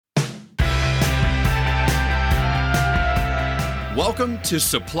Welcome to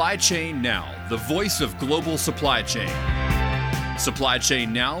Supply Chain Now, the voice of global supply chain. Supply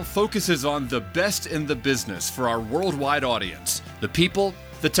Chain Now focuses on the best in the business for our worldwide audience, the people,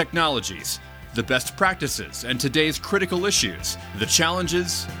 the technologies, the best practices, and today's critical issues, the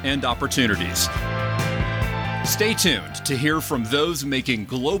challenges and opportunities. Stay tuned to hear from those making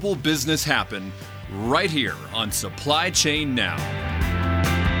global business happen right here on Supply Chain Now.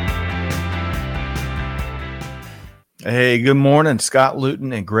 Hey, good morning. Scott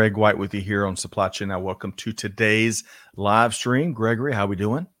Luton and Greg White with you here on Supply Chain Now. Welcome to today's live stream. Gregory, how we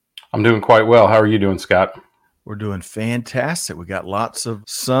doing? I'm doing quite well. How are you doing, Scott? We're doing fantastic. We got lots of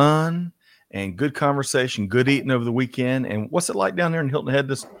sun and good conversation, good eating over the weekend. And what's it like down there in Hilton Head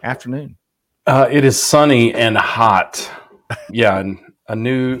this afternoon? It is sunny and hot. Yeah, and a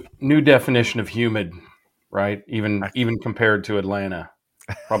new definition of humid, right? Even compared to Atlanta,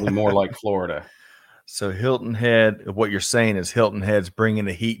 probably more like Florida. So Hilton Head, what you're saying is Hilton Head's bringing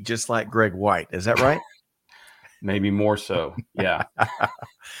the heat just like Greg White. Is that right? Maybe more so. Yeah.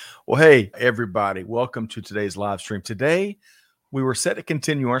 Well, hey, everybody, welcome to today's live stream. Today, we were set to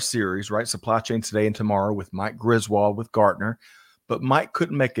continue our series, right? Supply Chain today and tomorrow with Mike Griswold with Gartner. But Mike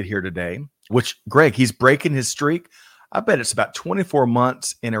couldn't make it here today, which, Greg, he's breaking his streak. I bet it's about 24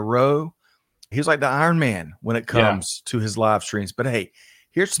 months in a row. He's like the Iron Man when it comes to his live streams. But hey,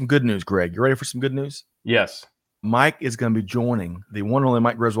 here's some good news, Greg. You ready for some good news? Yes. Mike is going to be joining, the one and only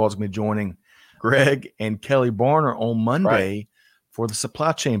Mike Griswold is going to be joining Greg and Kelly Barner on Monday for the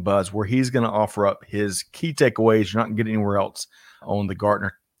Supply Chain Buzz, where he's going to offer up his key takeaways you're not going to get anywhere else on the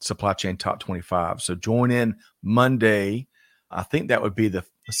Gartner Supply Chain Top 25. So join in Monday. I think that would be let's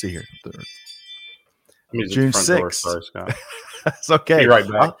see here. June 6th. It's okay. Be right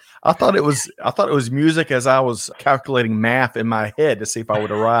back. I thought it was music as I was calculating math in my head to see if I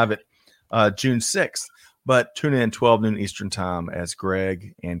would arrive at June 6th. But tune in 12 noon Eastern time as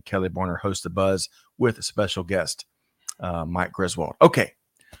Greg and Kelly Barner host the Buzz with a special guest, Mike Griswold. Okay,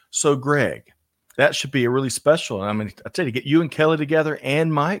 so Greg, that should be a really special. I mean, I tell you, get you and Kelly together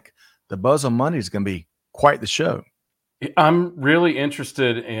and Mike, the Buzz on Monday is going to be quite the show. I'm really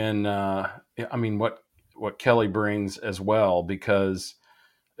interested in, what Kelly brings as well, because,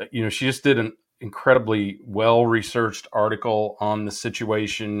 she just did an incredibly well-researched article on the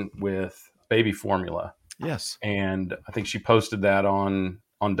situation with baby formula. Yes. And I think she posted that on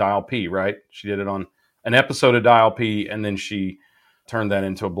Dial P, right? She did it on an episode of Dial P, and then she turned that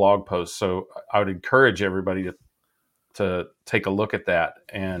into a blog post. So I would encourage everybody to take a look at that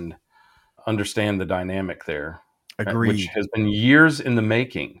and understand the dynamic there. Agreed. Which has been years in the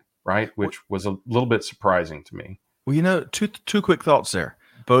making, right? Which was a little bit surprising to me. Well, two quick thoughts there,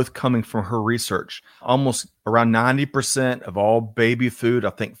 both coming from her research. Almost around 90% of all baby food,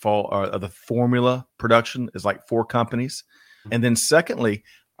 I think, the formula production is like 4 companies. And then secondly,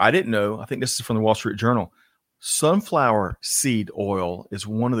 I didn't know, I think this is from the Wall Street Journal, sunflower seed oil is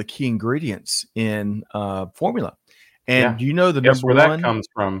one of the key ingredients in formula. And do you know the number where one? That comes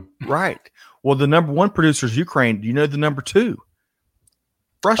from? Right. Well, the number one producer is Ukraine. Do you know the number 2?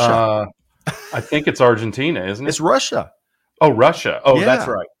 Russia. I think it's Argentina, isn't it? It's Russia. Oh, Russia. Oh, yeah. That's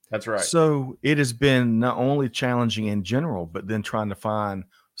right. That's right. So it has been not only challenging in general, but then trying to find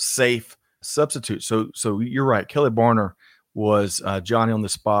safe substitutes. So you're right. Kelly Barner was Johnny on the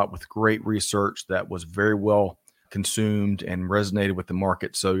spot with great research that was very well consumed and resonated with the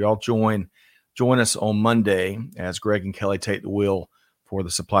market. So y'all join us on Monday as Greg and Kelly take the wheel for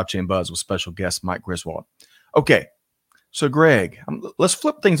the Supply Chain Buzz with special guest Mike Griswold. Okay. So Greg, let's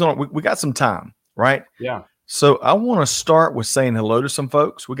flip things on. We got some time, right? Yeah. So I want to start with saying hello to some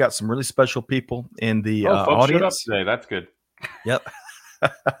folks. We got some really special people in the audience today. That's good. Yep.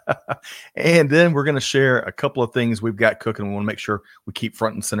 And then we're going to share a couple of things we've got cooking. We want to make sure we keep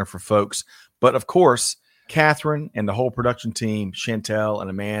front and center for folks. But of course, Catherine and the whole production team, Chantel and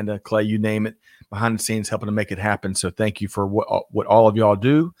Amanda, Clay, you name it, behind the scenes helping to make it happen. So thank you for what all of y'all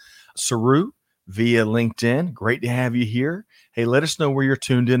do. Saru via LinkedIn, great to have you here. Hey, let us know where you're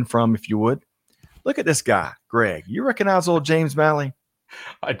tuned in from, if you would. Look at this guy, Greg. You recognize old James Malley?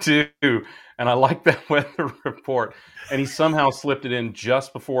 I do, and I like that weather report. And he somehow slipped it in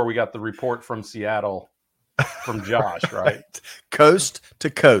just before we got the report from Seattle from Josh, right? Coast to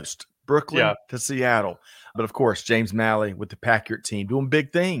coast, Brooklyn to Seattle. But of course, James Malley with the Packard team doing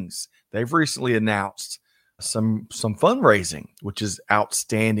big things. They've recently announced some fundraising, which is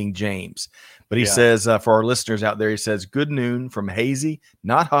outstanding, James. But he says, for our listeners out there, he says, good noon from hazy,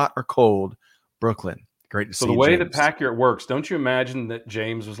 not hot or cold, Brooklyn. Great to see you, So the way James. that Packard works, don't you imagine that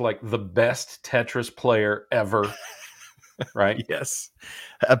James was like the best Tetris player ever? Right? Yes,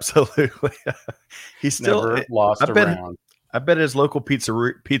 absolutely. He's still never lost a round. I bet his local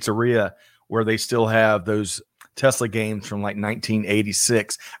pizzeria where they still have those Tesla games from like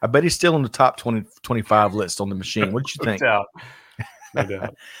 1986. I bet he's still in the top 25 list on the machine. What did you think? No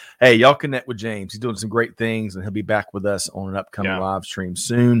doubt. Hey, y'all connect with James. He's doing some great things, and he'll be back with us on an upcoming live stream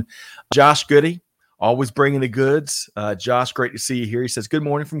soon. Josh Goody, always bringing the goods. Josh, great to see you here. He says, good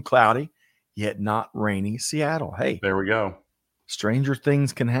morning from cloudy, yet not rainy Seattle. Hey, there we go. Stranger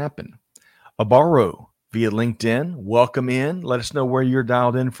things can happen. Abaro via LinkedIn, welcome in. Let us know where you're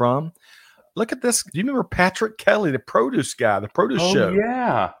dialed in from. Look at this. Do you remember Patrick Kelly, the produce guy, the produce show?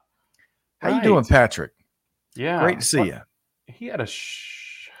 Yeah. How you doing, Patrick? Yeah. Great to see you. He had a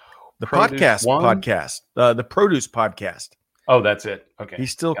the produce podcast. Oh, that's it. Okay.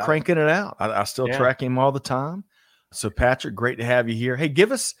 He's still cranking it out. I still track him all the time. So, Patrick, great to have you here. Hey,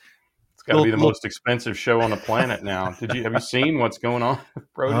 give us. It's got to be the most expensive show on the planet now. Have you seen what's going on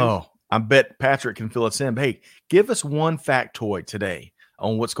with produce? Oh, I bet Patrick can fill us in. But hey, give us one factoid today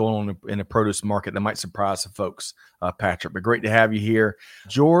on what's going on in the produce market that might surprise some folks, Patrick. But great to have you here.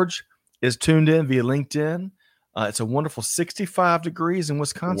 George is tuned in via LinkedIn. It's a wonderful 65 degrees in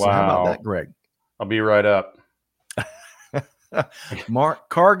Wisconsin. Wow. How about that, Greg? I'll be right up.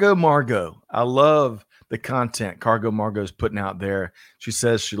 Cargo Margot. I love the content Cargo Margot is putting out there. She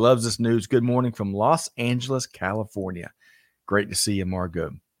says she loves this news. Good morning from Los Angeles, California. Great to see you,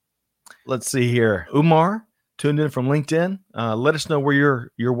 Margot. Let's see here. Umar tuned in from LinkedIn. Let us know where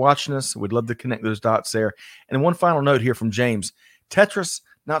you're watching us. We'd love to connect those dots there. And one final note here from James. Tetris,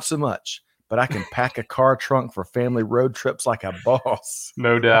 not so much, but I can pack a car trunk for family road trips like a boss.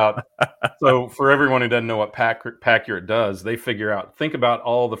 No doubt. So for everyone who doesn't know what Pacurate does, they figure out, think about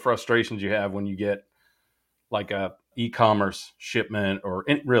all the frustrations you have when you get like a e-commerce shipment or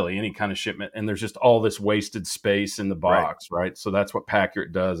really any kind of shipment, and there's just all this wasted space in the box, right? So that's what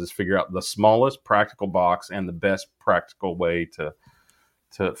Pacurate does, is figure out the smallest practical box and the best practical way to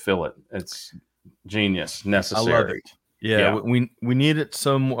fill it. It's genius, necessary. I love it. Yeah. We need it.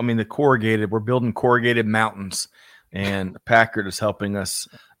 The corrugated, we're building corrugated mountains, and Pacurate is helping us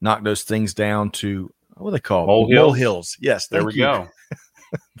knock those things down to, what are they called? Molehills. Yes. There we go.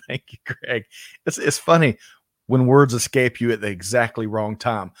 Thank you, Greg. It's funny when words escape you at the exactly wrong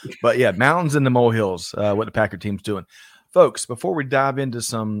time. But yeah, mountains and the molehills, what the Pacurate team's doing. Folks, before we dive into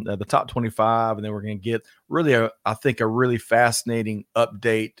some the top 25, and then we're going to get really, I think, a really fascinating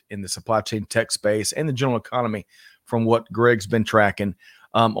update in the supply chain tech space and the general economy from what Greg's been tracking.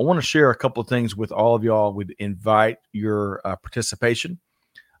 I want to share a couple of things with all of y'all. We'd invite your participation.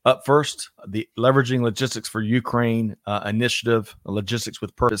 Up first, the Leveraging Logistics for Ukraine initiative, a Logistics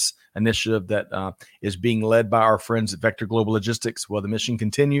with Purpose initiative that is being led by our friends at Vector Global Logistics. Well, the mission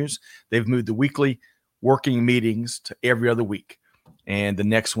continues. They've moved the weekly working meetings to every other week. And the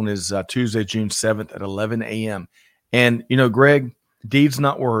next one is Tuesday, June 7th at 11 a.m. And, Greg, deeds,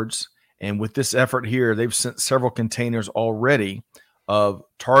 not words. And with this effort here, they've sent several containers already of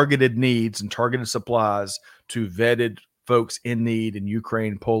targeted needs and targeted supplies to vetted folks in need in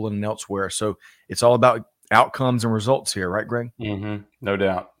Ukraine, Poland, and elsewhere. So it's all about outcomes and results here, right, Greg? Mm-hmm. No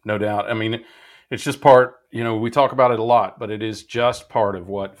doubt. I mean, it's just part, we talk about it a lot, but it is just part of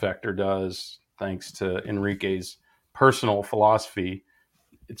what Vector does, thanks to Enrique's personal philosophy.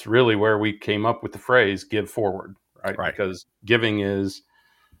 It's really where we came up with the phrase "give forward," right? Because giving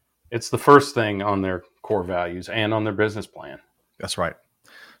it's the first thing on their core values and on their business plan. That's right.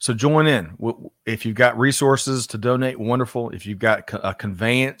 So join in. If you've got resources to donate, wonderful. If you've got a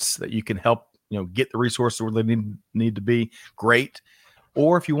conveyance that you can help, get the resources where they need to be, great.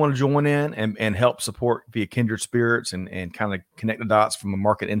 Or if you want to join in and help support via kindred spirits and kind of connect the dots from a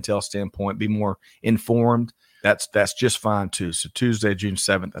market intel standpoint, be more informed, that's just fine too. So Tuesday, June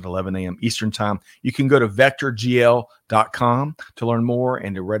 7th at 11 a.m. Eastern time. You can go to vectorgl.com to learn more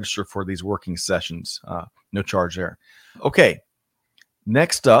and to register for these working sessions. No charge there. Okay.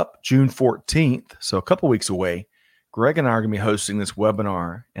 Next up, June 14th, so a couple weeks away, Greg and I are going to be hosting this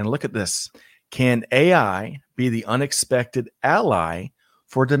webinar. And look at this. Can AI be the unexpected ally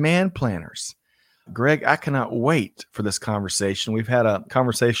for demand planners? Greg, I cannot wait for this conversation. We've had a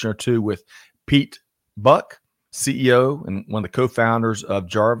conversation or two with Pete Buck, CEO and one of the co-founders of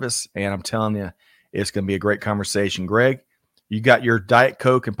Jarvis. And I'm telling you, it's going to be a great conversation. Greg, you got your Diet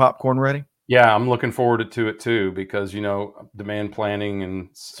Coke and popcorn ready? Yeah, I'm looking forward to it too, because, demand planning and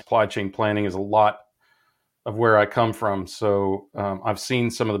supply chain planning is a lot of where I come from. So I've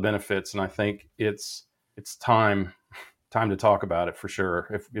seen some of the benefits, and I think it's time to talk about it for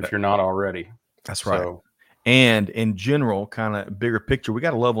sure, if you're not already. That's right. So, and in general, kind of bigger picture, we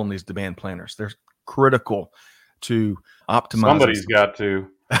got to love on these demand planners. They're critical to optimize. Somebody's got to.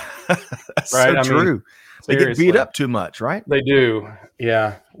 That's right? So true. They get beat up too much, right? They do.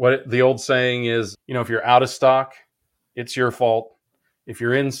 Yeah. What the old saying is, if you're out of stock, it's your fault. If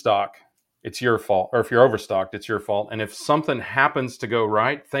you're in stock, it's your fault. Or if you're overstocked, it's your fault. And if something happens to go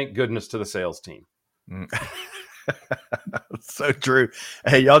right, thank goodness to the sales team. So true.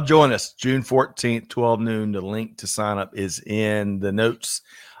 Hey, y'all join us June 14th, 12 noon. The link to sign up is in the notes.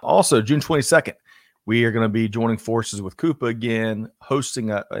 Also, June 22nd, we are going to be joining forces with Coupa again,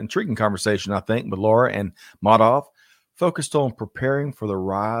 hosting an intriguing conversation, I think, with Laura and Madhav, focused on preparing for the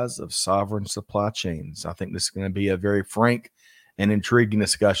rise of sovereign supply chains. I think this is going to be a very frank and intriguing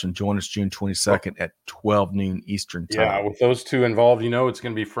discussion. Join us June 22nd at 12 noon Eastern time. Yeah, with those two involved, it's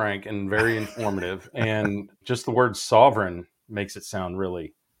going to be frank and very informative. And just the word sovereign makes it sound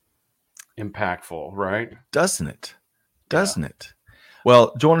really impactful, right? Doesn't it? Doesn't it?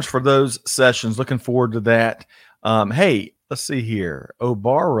 Well, join us for those sessions. Looking forward to that. Hey, let's see here.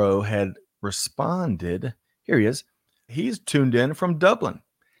 Obaro had responded. Here he is. He's tuned in from Dublin.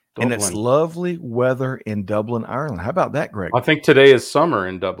 And it's lovely weather in Dublin, Ireland. How about that, Greg? I think today is summer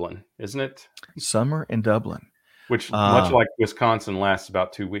in Dublin, isn't it? Summer in Dublin. Which, much like Wisconsin, lasts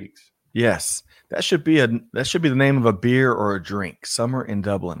about 2 weeks. Yes. That should be the name of a beer or a drink. Summer in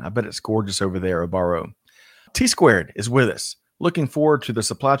Dublin. I bet it's gorgeous over there, Obaro. T Squared is with us. Looking forward to the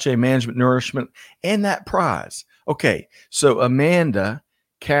supply chain management, nourishment, and that prize. Okay, so Amanda,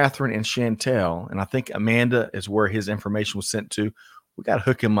 Catherine, and Chantel, and I think Amanda is where his information was sent to. We got to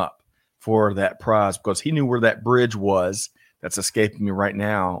hook him up for that prize because he knew where that bridge was. That's escaping me right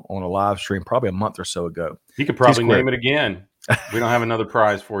now on a live stream probably a month or so ago. He could probably name it again. We don't have another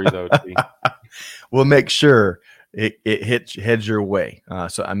prize for you, though. We'll make sure it heads your way.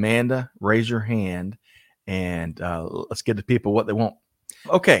 So, Amanda, raise your hand, and let's get the people what they want.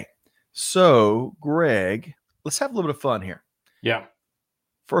 Okay, so, Greg, let's have a little bit of fun here. Yeah.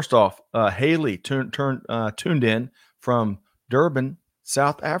 First off, Haley tuned in from Durban,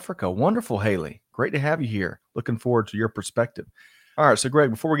 South Africa. Wonderful, Haley. Great to have you here. Looking forward to your perspective. All right, so Greg,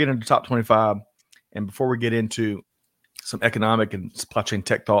 before we get into top 25 and before we get into some economic and supply chain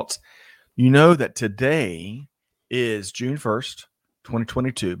tech thoughts, that today is June 1st,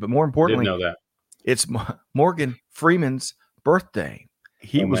 2022. But more importantly, didn't know that. It's Morgan Freeman's birthday.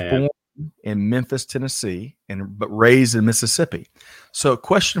 He was born in Memphis, Tennessee, but raised in Mississippi. So,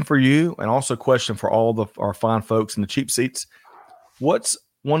 question for you, and also a question for all our fine folks in the cheap seats. What's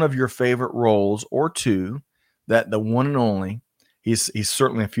one of your favorite roles or two that the one and only, he's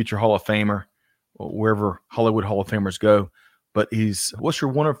certainly a future Hall of Famer, wherever Hollywood Hall of Famers go, but what's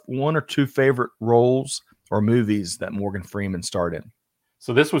your one or two favorite roles or movies that Morgan Freeman starred in?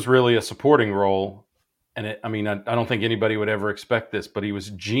 So this was really a supporting role. And I don't think anybody would ever expect this, but he was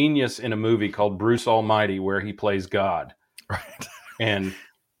genius in a movie called Bruce Almighty, where he plays God. Right. And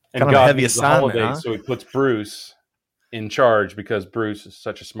kind of God heavy needs the holidays, so he puts Bruce in charge because Bruce is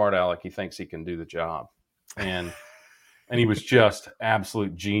such a smart aleck. He thinks he can do the job. And he was just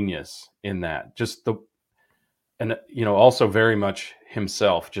absolute genius in that. Also very much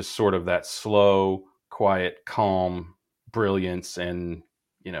himself, just sort of that slow, quiet, calm brilliance and,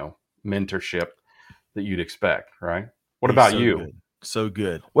 mentorship that you'd expect, right? What about you? Good. So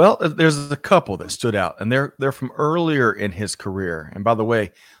good. Well, there's a couple that stood out, and they're from earlier in his career. And by the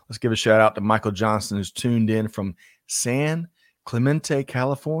way, let's give a shout out to Michael Johnson, who's tuned in from San Clemente,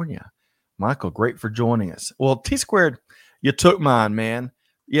 California. Michael, great for joining us. Well, T Squared, you took mine, man.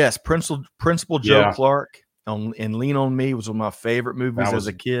 Yes, Principal Joe Clark and Lean on Me was one of my favorite movies as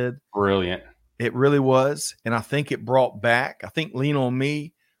a kid. Brilliant. It really was, and I think it brought back. I think Lean on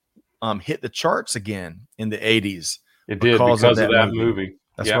Me hit the charts again in the 80s. It did because of that movie.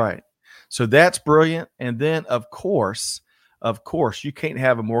 That's right. So that's brilliant. And then, of course, you can't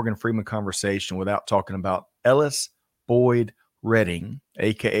have a Morgan Freeman conversation without talking about Ellis Boyd Redding,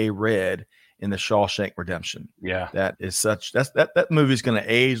 a.k.a. Red, in The Shawshank Redemption. Yeah. That movie's going to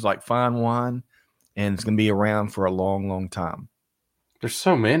age like fine wine, and it's going to be around for a long, long time. There's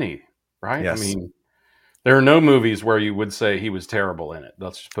so many, right? Yes. I mean, there are no movies where you would say he was terrible in it.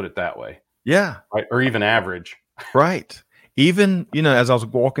 Let's just put it that way. Yeah. Right? Or even average. Right. Even, as I was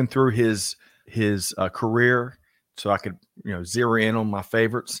walking through his career, so I could, zero in on my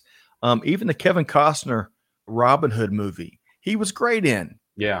favorites. Even the Kevin Costner Robin Hood movie, he was great in.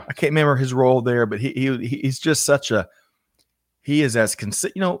 Yeah. I can't remember his role there, but he's just he is as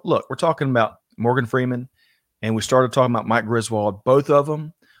consistent. Look, we're talking about Morgan Freeman, and we started talking about Mike Griswold. Both of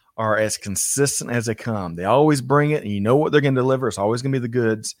them are as consistent as they come. They always bring it, and you know what they're going to deliver. It's always going to be the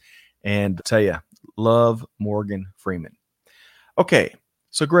goods. And I tell you, love Morgan Freeman. Okay,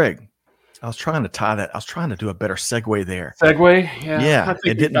 so Greg, I was trying to tie that. I was trying to do a better segue there. Segue? Yeah. Yeah, I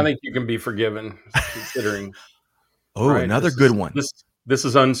it didn't. think you can be forgiven considering. Oh, right? another good one. This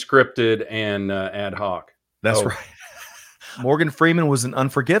is unscripted and ad hoc. That's right. Morgan Freeman was in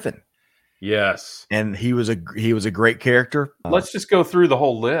Unforgiven. Yes. And he was a great character. Let's just go through the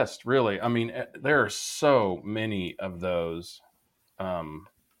whole list, really. I mean, there are so many of those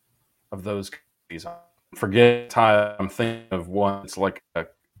movies. Forget I'm thinking of one. It's like a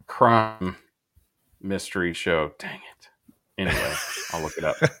crime mystery show. Dang it. Anyway, I'll look it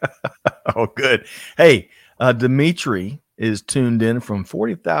up. Oh, good. Hey, Dimitri is tuned in from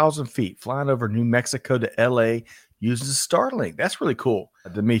 40,000 feet, flying over New Mexico to LA using Starlink. That's really cool,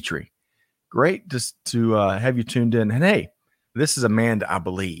 Dimitri. Great just to have you tuned in. And hey, this is a man that I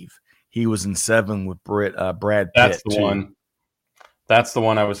believe he was in Seven with Brad Pitt. That's the one. That's the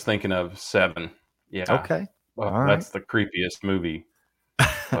one I was thinking of. Seven. Yeah. Okay. Well, all that's right. the creepiest movie.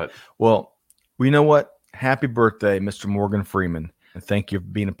 But well, you know what? Happy birthday, Mr. Morgan Freeman. And thank you for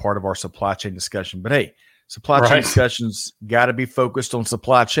being a part of our supply chain discussion. But hey, supply chain discussions got to be focused on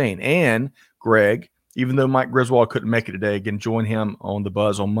supply chain. And Greg, even though Mike Griswold couldn't make it today, again, join him on The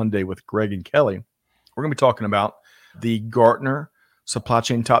Buzz on Monday with Greg and Kelly. We're going to be talking about the Gartner Supply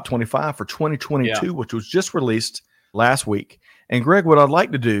Chain Top 25 for 2022, which was just released last week. And Greg, what I'd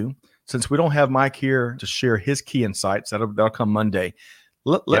like to do, since we don't have Mike here to share his key insights, that'll come Monday.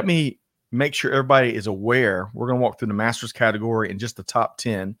 Let me make sure everybody is aware. We're going to walk through the Masters category and just the top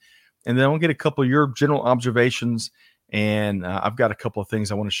 10. And then I'll get a couple of your general observations. And I've got a couple of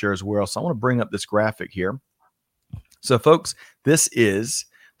things I want to share as well. So I want to bring up this graphic here. So, folks, this is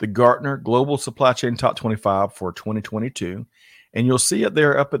the Gartner Global Supply Chain Top 25 for 2022. And you'll see it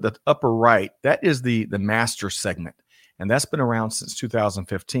there up at the upper right. That is the master segment. And that's been around since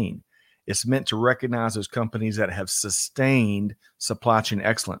 2015. It's meant to recognize those companies that have sustained supply chain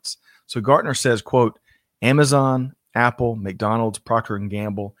excellence. So Gartner says, quote, Amazon, Apple, McDonald's, Procter &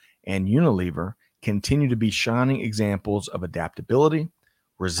 Gamble, and Unilever continue to be shining examples of adaptability,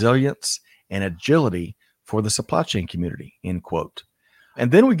 resilience, and agility for the supply chain community, end quote.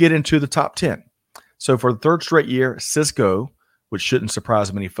 And then we get into the top 10. So for the third straight year, Cisco, which shouldn't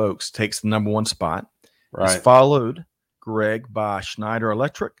surprise many folks, takes the number one spot. Right. It's followed, Greg, by Schneider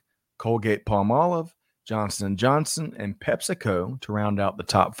Electric, Colgate-Palmolive, Johnson & Johnson, and PepsiCo to round out the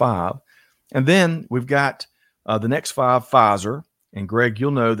top 5. And then we've got the next 5, Pfizer. And Greg,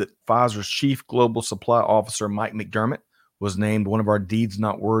 you'll know that Pfizer's Chief Global Supply Officer, Mike McDermott, was named one of our Deeds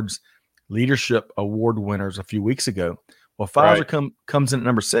Not Words Leadership Award winners a few weeks ago. Well, Pfizer comes in at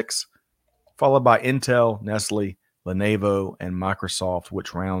number 6, followed by Intel, Nestle, Lenovo, and Microsoft,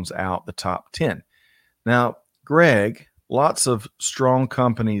 which rounds out the top 10. Now, Greg, lots of strong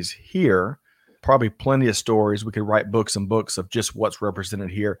companies here, probably plenty of stories. We could write books and books of just what's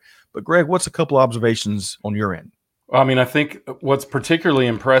represented here. But Greg, what's a couple observations on your end? Well, I mean, I think what's particularly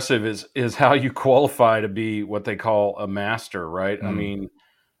impressive is how you qualify to be what they call a master, right? I mean,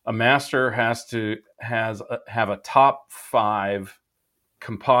 a master has to have a top 5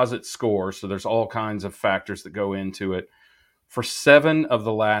 composite score. So there's all kinds of factors that go into it for 7 of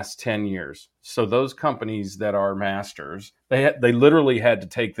the last 10 years. So those companies that are masters, they literally had to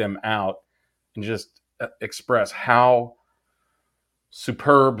take them out and just express how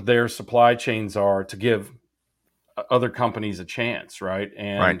superb their supply chains are to give other companies a chance, right?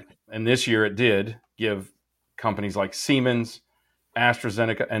 And this year it did give companies like Siemens,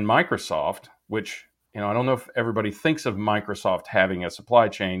 AstraZeneca, and Microsoft, which, you know, I don't know if everybody thinks of Microsoft having a supply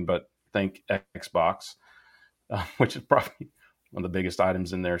chain, but think Xbox, which is probably one of the biggest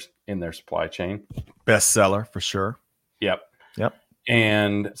items in their supply chain. Bestseller for sure. Yep. Yep.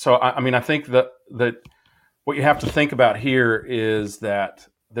 And so, I mean, I think that what you have to think about here is that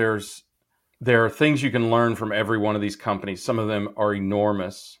there are things you can learn from every one of these companies. Some of them are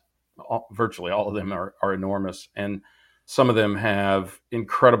enormous. Virtually all of them are enormous. And some of them have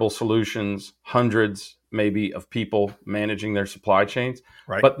incredible solutions, hundreds maybe of people managing their supply chains.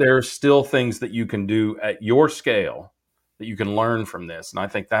 Right. But there are still things that you can do at your scale that you can learn from this. And I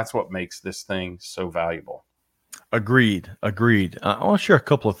think that's what makes this thing so valuable. Agreed. I want to share a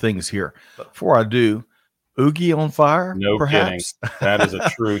couple of things here. But before I do, Oogie on Fire, no perhaps? Kidding. That is a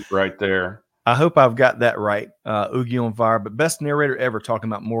truth right there. I hope I've got that right. Oogie on Fire, but best narrator ever, talking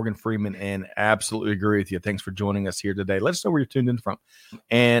about Morgan Freeman, and absolutely agree with you. Thanks for joining us here today. Let us know where you're tuned in from.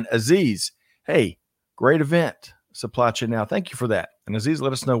 And Aziz, hey, great event, Supply Chain Now. Thank you for that. And Aziz,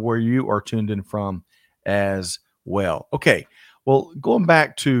 let us know where you are tuned in from as well. Okay, well, going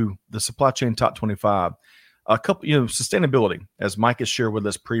back to the Supply Chain Top 25, A couple, sustainability, as Mike has shared with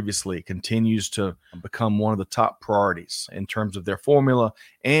us previously, continues to become one of the top priorities in terms of their formula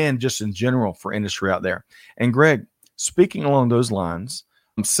and just in general for industry out there. And Greg, speaking along those lines,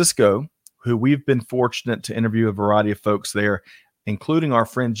 Cisco, who we've been fortunate to interview a variety of folks there, including our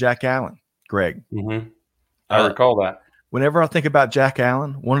friend Jack Allen. Greg, I recall that. Whenever I think about Jack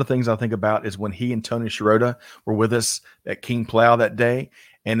Allen, one of the things I think about is when he and Tony Sciarrotta were with us at King Plow that day,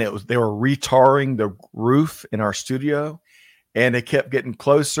 and they were retarring the roof in our studio, and it kept getting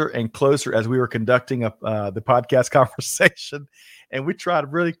closer and closer as we were conducting the podcast conversation, and we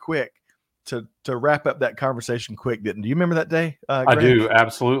tried really quick to wrap up that conversation quick. Do you remember that day? Greg? I do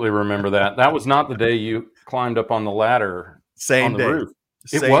absolutely remember that. That was not the day you climbed up on the ladder on the roof.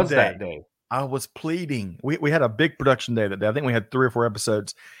 It was that day. I was pleading. We had a big production day that day. I think we had 3 or 4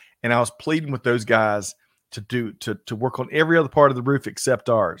 episodes, and I was pleading with those guys to work on every other part of the roof except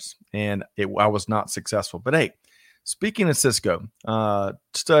ours, and I was not successful. But hey, speaking of Cisco,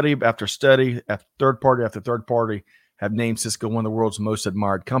 study after study, after third party, have named Cisco one of the world's most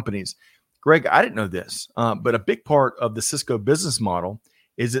admired companies. Greg, I didn't know this, but a big part of the Cisco business model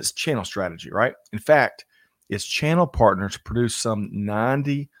is its channel strategy, right? In fact, its channel partners produce some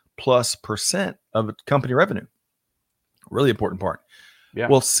 90+% of its company revenue. Really important part. Yeah.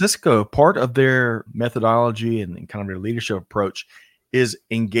 Well, Cisco, part of their methodology and kind of their leadership approach is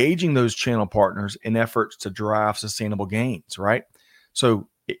engaging those channel partners in efforts to drive sustainable gains, right? So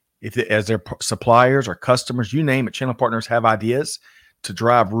as their suppliers or customers, you name it, channel partners have ideas to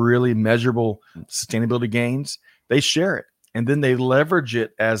drive really measurable sustainability gains. They share it, and then they leverage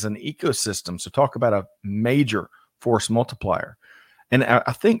it as an ecosystem. So talk about a major force multiplier. And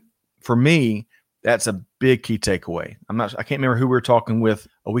I think for me, that's a big key takeaway. I can't remember who we were talking with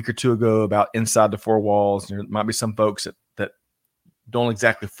a week or 2 ago about inside the 4 walls. There might be some folks that don't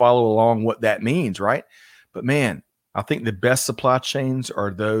exactly follow along what that means, right? But man, I think the best supply chains are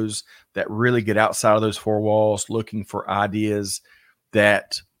those that really get outside of those 4 walls, looking for ideas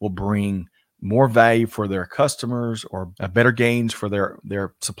that will bring more value for their customers or better gains for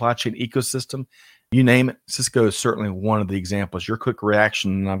their supply chain ecosystem. You name it, Cisco is certainly one of the examples. Your quick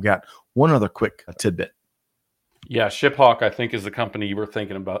reaction, and I've got one other quick tidbit. Yeah, ShipHawk, I think, is the company you were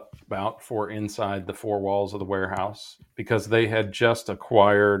thinking about for inside the 4 walls of the warehouse, because they had just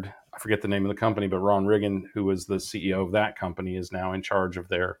acquired, I forget the name of the company, but Ron Riggin, who was the CEO of that company, is now in charge of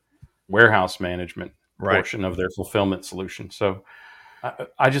their warehouse management portion of their fulfillment solution. So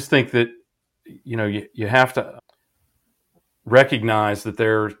I just think that, you have to recognize that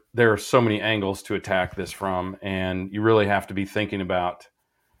there are so many angles to attack this from, and you really have to be thinking about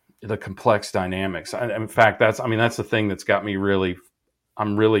the complex dynamics. In fact, that's the thing that's got me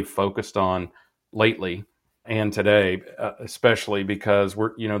I'm really focused on lately and today, especially because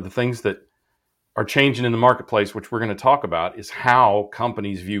the things that are changing in the marketplace, which we're going to talk about, is how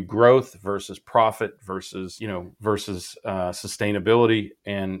companies view growth versus profit versus sustainability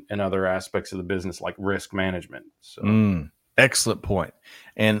and other aspects of the business like risk management. So. Excellent point.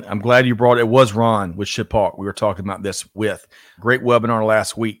 And I'm glad you brought it. It was Ron with ShipHawk. We were talking about this with great webinar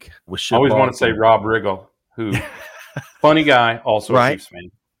last week with ShipHawk. I always want to say Rob Riggle, who funny guy, also a Chiefs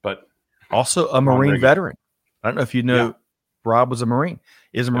fan, but also a Marine veteran. I don't know if you know, Rob was a Marine,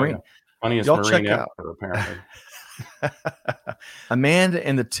 is a Marine. Yeah. Funniest Y'all Marine ever, apparently. Amanda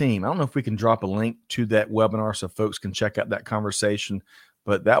and the team. I don't know if we can drop a link to that webinar so folks can check out that conversation,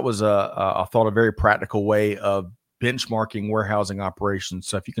 but that was I thought a very practical way of benchmarking warehousing operations.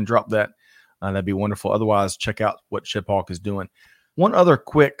 So if you can drop that, that'd be wonderful. Otherwise, check out what ShipHawk is doing. One other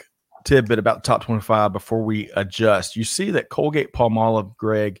quick tidbit about the top 25 before we adjust. You see that Colgate-Palmolive,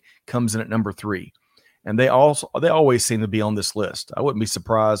 Greg, comes in at number 3. And they always seem to be on this list. I wouldn't be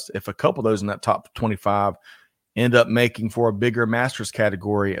surprised if a couple of those in that top 25 end up making for a bigger Masters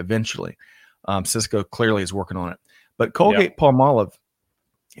category eventually. Cisco clearly is working on it. But Colgate-Palmolive,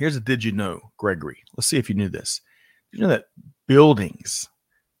 here's a did you know, Gregory. Let's see if you knew this. Did you know that buildings,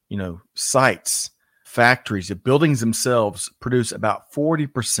 sites, factories, the buildings themselves produce about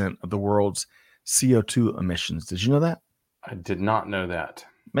 40% of the world's CO2 emissions? Did you know that? I did not know that.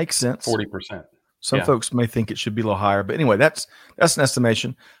 Makes sense. 40%. Some folks may think it should be a little higher, but anyway, that's an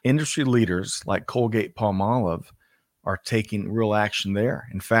estimation. Industry leaders like Colgate-Palmolive are taking real action there.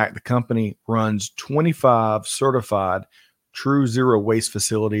 In fact, the company runs 25 certified true zero waste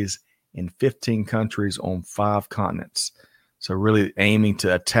facilities in 15 countries on 5 continents. So really aiming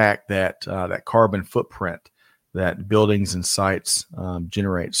to attack that carbon footprint that buildings and sites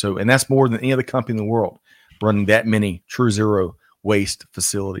generate. So, and that's more than any other company in the world running that many true zero waste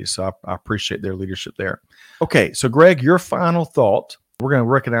facilities. So I appreciate their leadership there. Okay, so Greg, your final thought. We're going to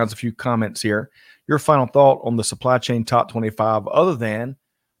recognize a few comments here. your final thought on the supply chain top 25, other than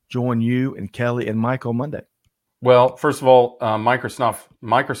join you and Kelly and Mike on Monday. Well, first of all,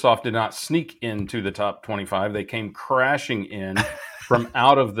 Microsoft did not sneak into the top 25. They came crashing in from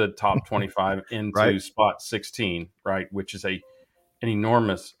out of the top 25 into Right. spot 16, right? Which is an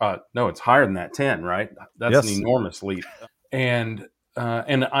enormous. No, it's higher than that, 10, right? That's Yes. an enormous leap. And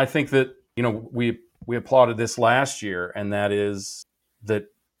I think that we applauded this last year, and that is that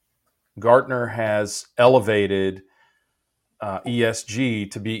Gartner has elevated ESG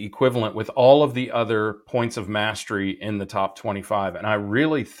to be equivalent with all of the other points of mastery in the top 25. And I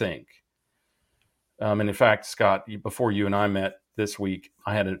really think, and in fact, Scott, before you and I met this week,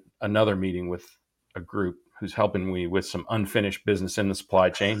 I had another meeting with a group who's helping me with some unfinished business in the supply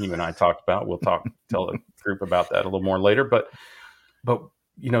chain. You and I talked about. We'll tell the group about that a little more later. But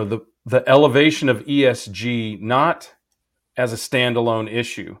the elevation of ESG not as a standalone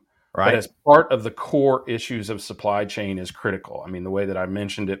issue, Right. but as part of the core issues of supply chain is critical. I mean, the way that I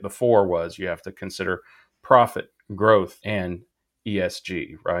mentioned it before was you have to consider profit, growth, and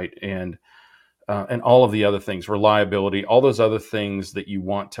ESG, right? And all of the other things, reliability, all those other things that you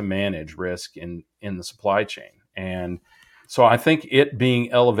want to manage risk in the supply chain. And so I think it being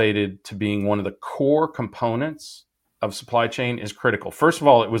elevated to being one of the core components of supply chain is critical. First of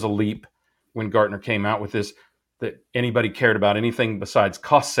all, it was a leap when Gartner came out with this, that anybody cared about anything besides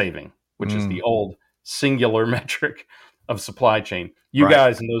cost saving, which is the old singular metric of supply chain. You Right.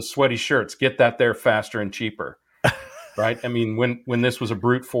 guys in those sweaty shirts, get that there faster and cheaper, right? I mean, when this was a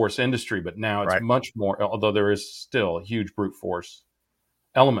brute force industry, but now it's Right. much more, although there is still a huge brute force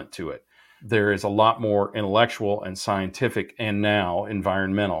element to it. There is a lot more intellectual and scientific and now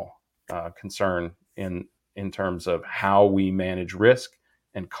environmental concern in terms of how we manage risk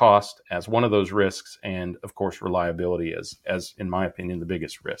and cost as one of those risks, and of course reliability as in my opinion the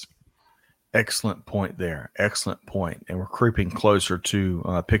biggest risk. Excellent point there. Excellent point. And we're creeping closer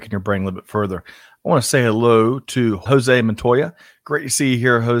to picking your brain a little bit further. I want to say hello to Jose Montoya. Great to see you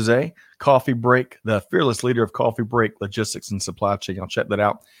here, Jose. Coffee Break, the fearless leader of Coffee Break Logistics and Supply Chain. I'll check that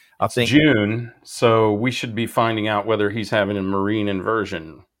out. I think June, so we should be finding out whether he's having a marine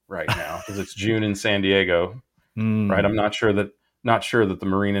inversion right now because it's June in San Diego, right? I'm not sure that the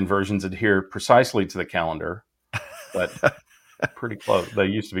marine inversions adhere precisely to the calendar, but pretty close. They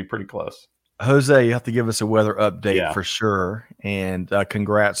used to be pretty close. Jose, you have to give us a weather update Yeah. for sure. And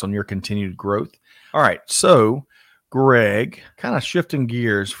congrats on your continued growth. All right. So, Greg, kind of shifting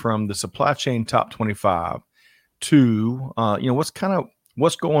gears from the supply chain top 25 to,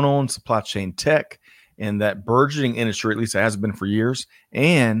 what's going on in supply chain tech and that burgeoning industry, at least it has been for years,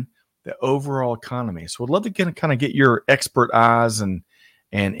 and the overall economy. So, I'd love to kind of get your expert eyes and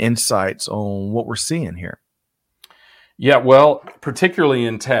insights on what we're seeing here. Yeah, well, particularly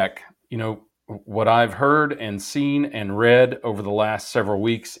in tech, what I've heard and seen and read over the last several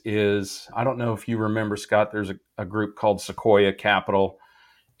weeks is, I don't know if you remember, Scott, there's a group called Sequoia Capital.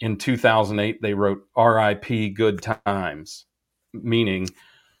 In 2008, they wrote RIP Good Times, meaning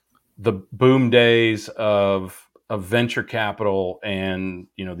the boom days of venture capital and,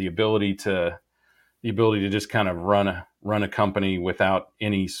 the ability to just kind of run a company without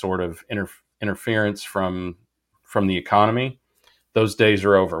any sort of interference from the economy. Those days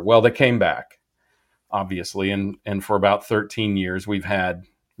are over. Well, they came back, obviously, and for about 13 years we've had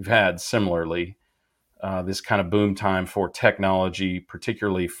similarly this kind of boom time for technology,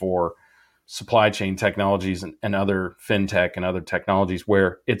 particularly for supply chain technologies and other fintech and other technologies,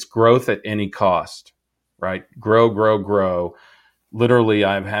 where it's growth at any cost, right? Grow. Literally,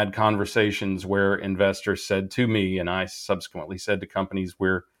 I've had conversations where investors said to me, and I subsequently said to companies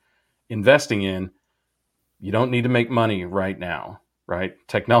we're investing in, you don't need to make money right now, right?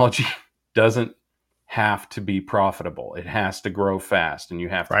 Technology doesn't have to be profitable. It has to grow fast, and you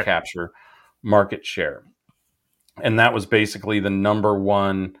have to capture market share. And that was basically the number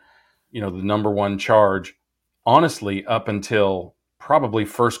one charge, honestly, up until probably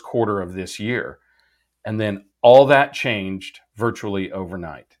first quarter of this year. And then all that changed virtually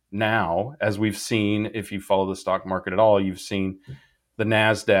overnight. Now, as we've seen, if you follow the stock market at all, you've seen the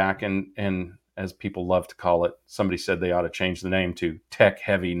NASDAQ and as people love to call it, somebody said they ought to change the name to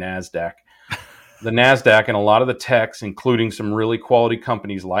tech-heavy NASDAQ. The NASDAQ and a lot of the techs, including some really quality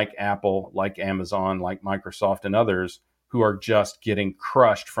companies like Apple, like Amazon, like Microsoft, and others, who are just getting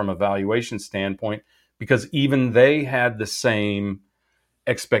crushed from a valuation standpoint because even they had the same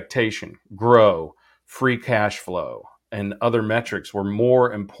expectation. Grow, free cash flow, and other metrics were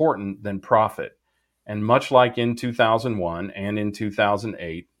more important than profit. And much like in 2001 and in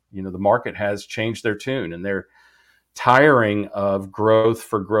 2008, the market has changed their tune, and tiring of growth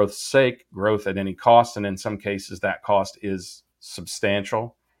for growth's sake, growth at any cost. And in some cases, that cost is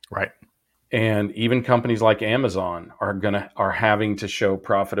substantial. Right. And even companies like Amazon are having to show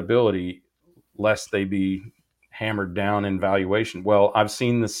profitability lest they be hammered down in valuation. Well, I've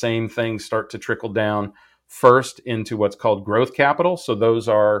seen the same thing start to trickle down first into what's called growth capital. So those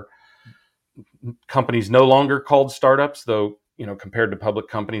are companies no longer called startups, though, compared to public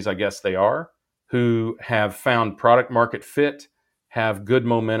companies, I guess they are, who have found product market fit, have good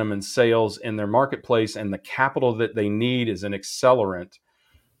momentum in sales in their marketplace, and the capital that they need is an accelerant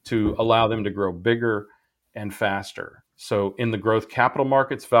to allow them to grow bigger and faster. So in the growth capital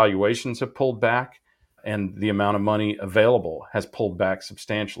markets, valuations have pulled back and the amount of money available has pulled back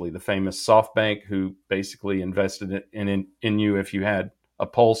substantially. The famous SoftBank, who basically invested in you if you had a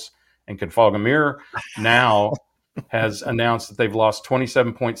pulse and could fog a mirror, now has announced that they've lost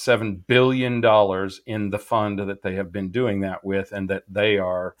 $27.7 billion in the fund that they have been doing that with, and that they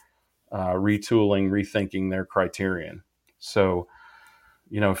are retooling, rethinking their criterion. So,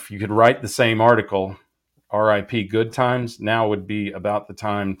 if you could write the same article, RIP good times, now would be about the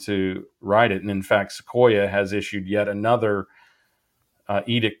time to write it. And in fact, Sequoia has issued yet another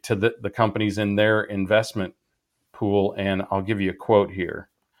edict to the companies in their investment pool. And I'll give you a quote here.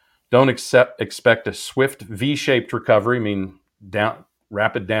 Don't expect a swift V-shaped recovery,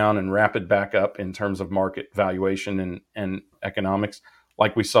 rapid down and rapid back up in terms of market valuation and economics,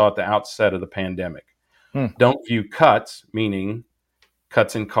 like we saw at the outset of the pandemic. Don't view cuts, meaning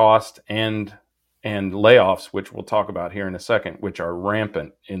cuts in cost and layoffs, which we'll talk about here in a second, which are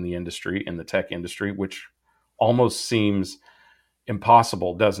rampant in the industry, in the tech industry, which almost seems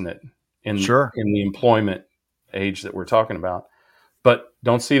impossible, doesn't it? In the employment age that we're talking about. But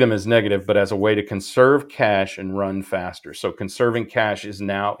don't see them as negative, but as a way to conserve cash and run faster. So conserving cash is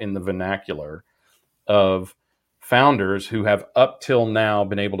now in the vernacular of founders who have up till now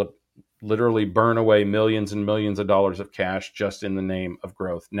been able to literally burn away millions and millions of dollars of cash just in the name of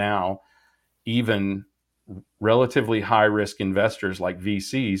growth. Now, even relatively high-risk investors like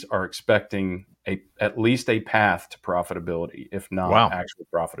VCs are expecting at least a path to profitability, if not actual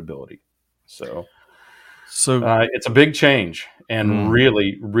profitability. So it's a big change and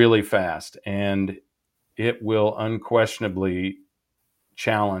really, really fast. And it will unquestionably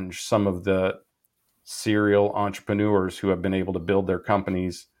challenge some of the serial entrepreneurs who have been able to build their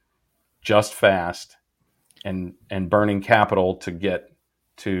companies just fast and burning capital to get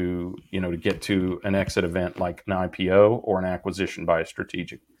to an exit event like an IPO or an acquisition by a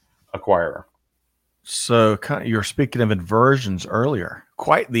strategic acquirer. So you're speaking of inversions earlier.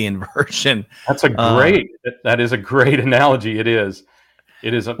 Quite the inversion. That is a great analogy. It is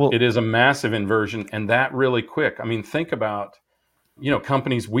a massive inversion, and that really quick. I mean, think about,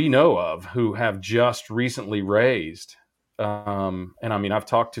 companies we know of who have just recently raised. And I mean, I've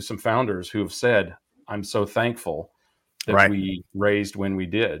talked to some founders who have said, I'm so thankful that we raised when we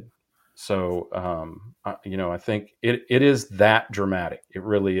did. So, I think it is that dramatic. It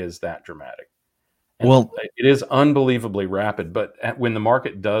really is that dramatic. And it is unbelievably rapid. But when the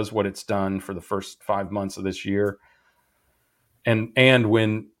market does what it's done for the first 5 months of this year, and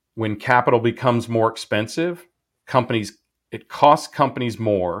when capital becomes more expensive, it costs companies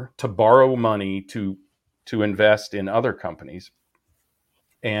more to borrow money to invest in other companies.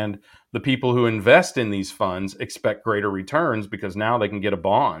 And the people who invest in these funds expect greater returns because now they can get a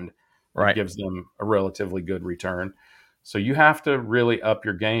bond that gives them a relatively good return. So you have to really up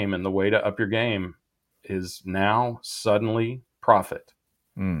your game. And the way to up your game is now suddenly profit.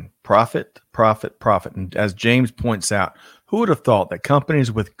 Profit. And as James points out, who would have thought that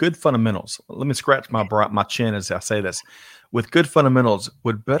companies with good fundamentals, let me scratch my chin as I say this, with good fundamentals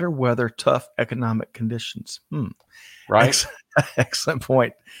would better weather tough economic conditions? Right. Excellent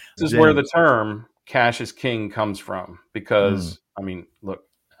point. This is where the term cash is king comes from, because I mean, look,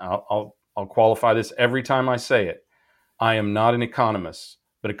 I'll qualify this every time I say it. I am not an economist,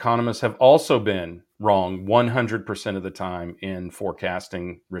 but economists have also been wrong 100% of the time in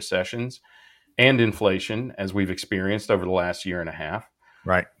forecasting recessions and inflation, as we've experienced over the last year and a half.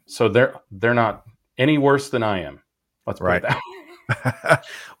 Right. So they're not any worse than I am. Let's put it that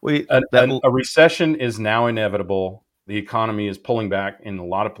way. A recession is now inevitable. The economy is pulling back in a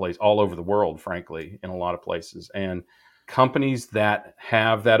lot of places, all over the world, frankly, in a lot of places. And companies that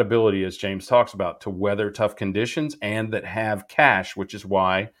have that ability, as James talks about, to weather tough conditions and that have cash, which is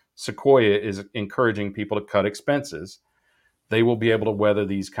why Sequoia is encouraging people to cut expenses, they will be able to weather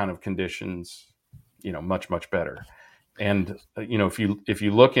these kind of conditions, much, much better. And, if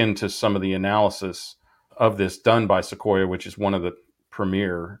you look into some of the analysis of this done by Sequoia, which is one of the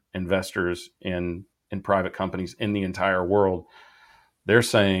premier investors in in private companies in the entire world. They're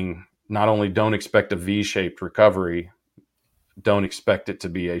saying not only don't expect a V-shaped recovery, don't expect it to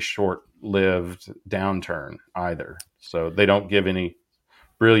be a short-lived downturn either. So they don't give any,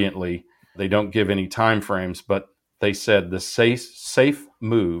 brilliantly, they don't give any time frames, but they said the safe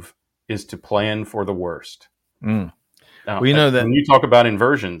move is to plan for the worst. Mm. Now, We know that when you talk about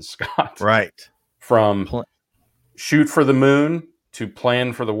inversions, Scott, right from shoot for the moon to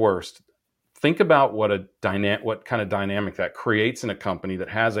plan for the worst. Think about what kind of dynamic that creates in a company that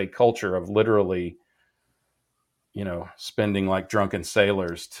has a culture of literally, spending like drunken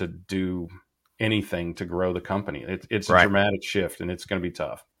sailors to do anything to grow the company. It's a dramatic shift, and it's going to be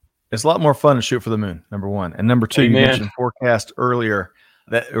tough. It's a lot more fun to shoot for the moon, number one. And number two, Amen. You mentioned forecast earlier.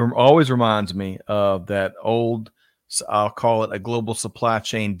 That always reminds me of that old, I'll call it a global supply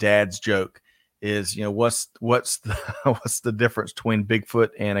chain dad's joke, is, what's the difference between Bigfoot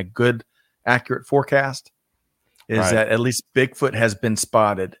and a good, accurate forecast? Is that at least Bigfoot has been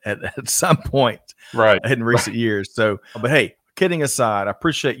spotted at some point in recent years. So, but hey, kidding aside, I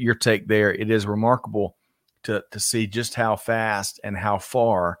appreciate your take there. It is remarkable to see just how fast and how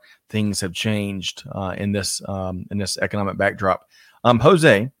far things have changed in this economic backdrop.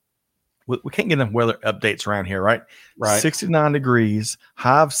 Jose, we can't get enough weather updates around here, right? 69 degrees,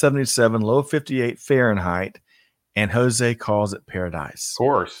 high of 77, low of 58 Fahrenheit, and Jose calls it paradise. Of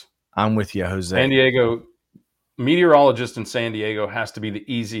course. I'm with you, Jose. San Diego, meteorologist in San Diego has to be the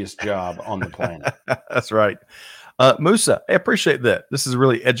easiest job on the planet. That's right. Musa, I appreciate that. This is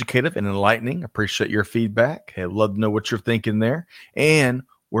really educative and enlightening. I appreciate your feedback. I'd love to know what you're thinking there and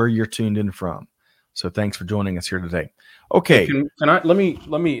where you're tuned in from. So thanks for joining us here today. Okay. Let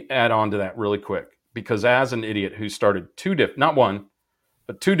me add on to that really quick, because as an idiot who started two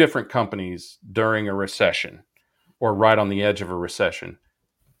different companies during a recession or right on the edge of a recession,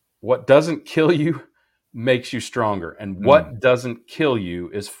 what doesn't kill you makes you stronger. And what doesn't kill you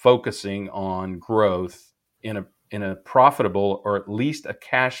is focusing on growth in a profitable, or at least a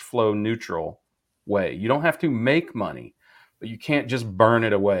cash flow neutral way. You don't have to make money, but you can't just burn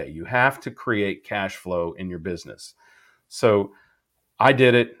it away. You have to create cash flow in your business. So I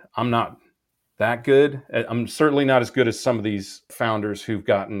did it. I'm not that good. I'm certainly not as good as some of these founders who've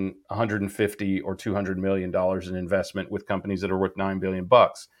gotten $150 or $200 million in investment with companies that are worth $9 billion.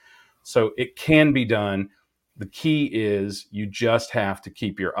 So it can be done. The key is you just have to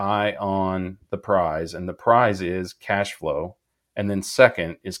keep your eye on the prize, and the prize is cash flow. And then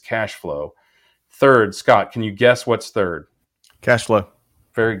second is cash flow. Third, Scott, can you guess what's third? Cash flow.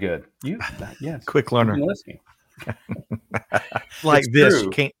 Very good. Yes. Quick learner. Like this, you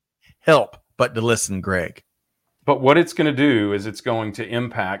can't help but to listen, Greg. But what it's going to do is it's going to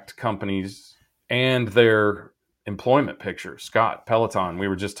impact companies and their employment picture. Scott, Peloton, we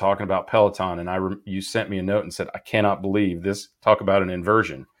were just talking about Peloton, and you sent me a note and said, I cannot believe this. Talk about an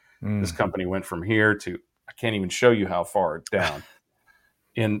inversion. This company went from here to, I can't even show you how far down.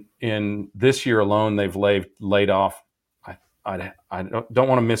 In this year alone, they've laid off, I don't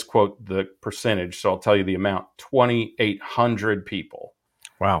want to misquote the percentage, so I'll tell you the amount, 2,800 people.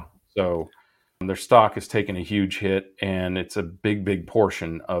 Wow. So their stock has taken a huge hit, and it's a big, big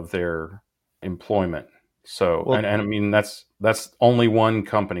portion of their employment. So, and I mean, that's only one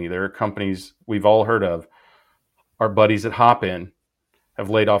company. There are companies we've all heard of. Our buddies at Hopin have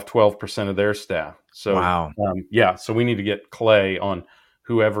laid off 12% of their staff. So, wow. So we need to get Clay on,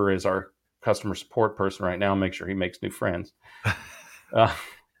 whoever is our customer support person right now, make sure he makes new friends. And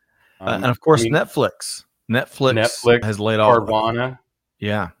of course, Netflix has laid off Carvana.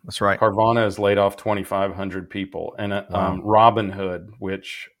 Yeah, that's right. Carvana has laid off 2,500 people, and Robinhood,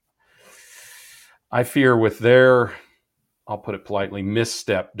 which I fear with their, I'll put it politely,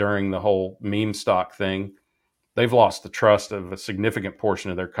 misstep during the whole meme stock thing, they've lost the trust of a significant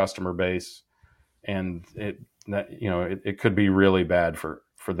portion of their customer base, and it could be really bad for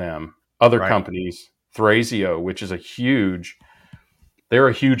them. Other companies, Thrasio, which is they're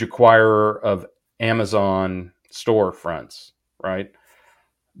a huge acquirer of Amazon storefronts, right?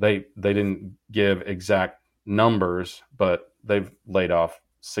 They didn't give exact numbers, but they've laid off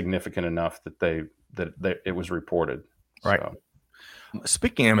significant enough that it was reported. Right. So.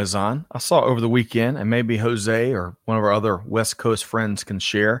 Speaking of Amazon, I saw over the weekend, and maybe Jose or one of our other West Coast friends can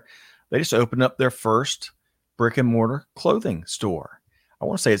share, they just opened up their first brick and mortar clothing store. I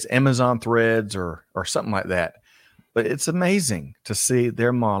want to say it's Amazon Threads or something like that. But it's amazing to see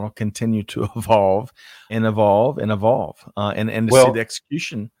their model continue to evolve and evolve and evolve. And to see the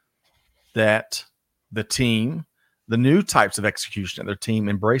execution that the team, the new types of execution that their team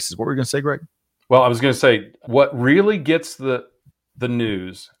embraces. What were you going to say, Greg? Well, I was going to say, what really gets the the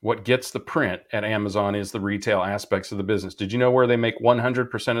news, what gets the print at Amazon is the retail aspects of the business. Did you know where they make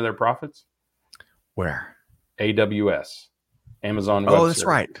 100% of their profits? Where? AWS, Amazon Web Oh, that's Services.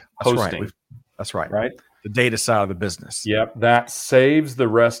 right. That's Hosting. right. That's right. Right? The data side of the business. Yep. That saves the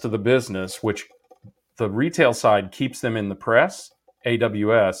rest of the business, which the retail side keeps them in the press.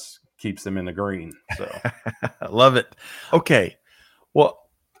 AWS keeps them in the green. So I love it. Okay. Well,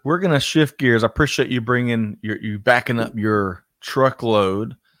 we're going to shift gears. I appreciate you you backing up your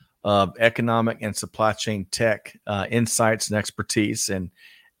truckload of economic and supply chain tech insights and expertise, and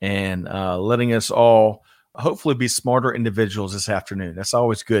letting us all hopefully be smarter individuals this afternoon. That's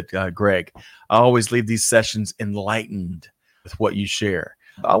always good, Greg. I always leave these sessions enlightened with what you share.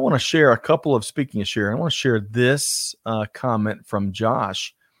 I want to share a couple of, speaking of sharing, I want to share this comment from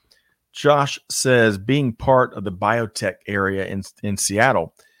Josh. Josh says, being part of the biotech area in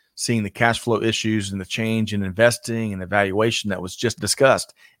Seattle, seeing the cash flow issues and the change in investing and evaluation that was just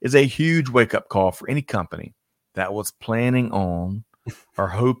discussed is a huge wake-up call for any company that was planning on or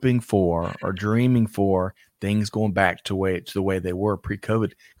hoping for or dreaming for things going back to the way they were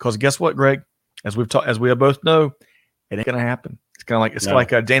pre-COVID. Because guess what, Greg? As we both know, it ain't going to happen. It's kind of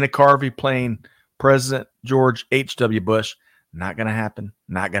like Dana Carvey playing President George H.W. Bush. Not going to happen.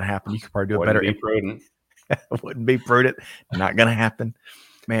 Not going to happen. You could probably do a better. Wouldn't be prudent. Not going to happen.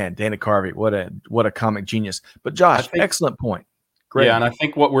 Man, Dana Carvey, what a comic genius. But Josh, excellent point. Great. Yeah, and I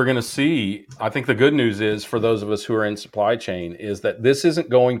think what we're going to see, I think the good news is for those of us who are in supply chain is that this isn't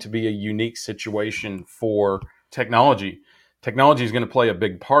going to be a unique situation for technology. Technology is going to play a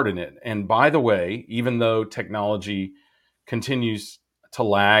big part in it. And by the way, even though technology continues to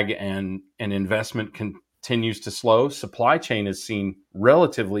lag and investment continues to slow, supply chain has seen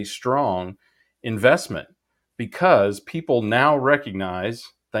relatively strong investment because people now recognize,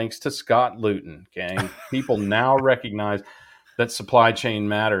 thanks to Scott Luton, gang, people now recognize that supply chain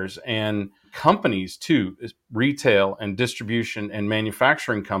matters. And companies too, retail and distribution and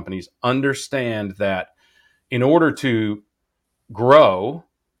manufacturing companies understand that in order to grow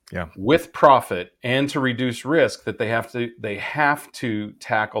with profit and to reduce risk, that they have to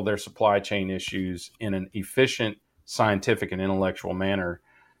tackle their supply chain issues in an efficient, scientific, and intellectual manner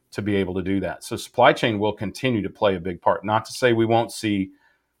to be able to do that. So supply chain will continue to play a big part. Not to say we won't see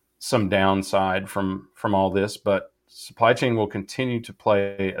some downside from all this, but supply chain will continue to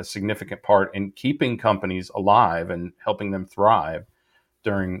play a significant part in keeping companies alive and helping them thrive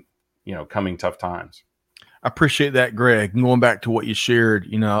during, coming tough times. I appreciate that, Greg. Going back to what you shared,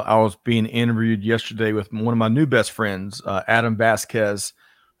 I was being interviewed yesterday with one of my new best friends, Adam Vasquez,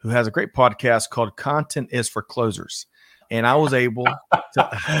 who has a great podcast called Content is for Closers. And I was able to,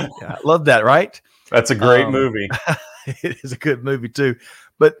 I love that, right? That's a great movie. It is a good movie too.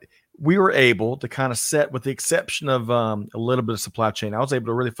 But we were able to kind of set, with the exception of a little bit of supply chain, I was able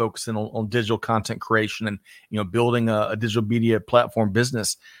to really focus in on digital content creation and, building a digital media platform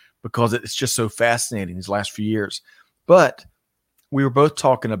business, because it's just so fascinating these last few years. But we were both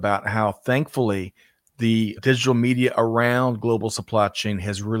talking about how thankfully the digital media around global supply chain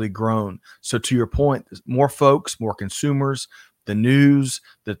has really grown. So to your point, more folks, more consumers, the news,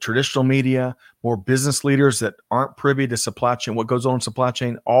 the traditional media, more business leaders that aren't privy to supply chain, what goes on in supply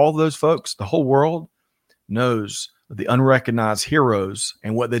chain, all those folks, the whole world knows the unrecognized heroes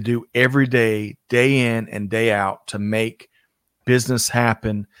and what they do every day, day in and day out to make business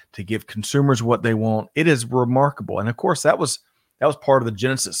happen, to give consumers what they want. It is remarkable. And of course, that was part of the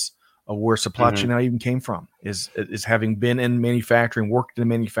genesis of where supply chain even came from, is having been in manufacturing, worked in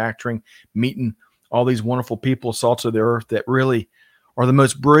manufacturing, meeting all these wonderful people, salts of the earth, that really are the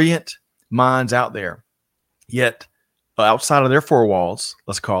most brilliant minds out there. Yet outside of their four walls,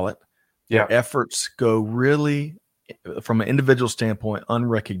 let's call it, their efforts go really, from an individual standpoint,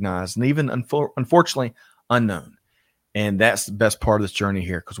 unrecognized and even unfortunately unknown. And that's the best part of this journey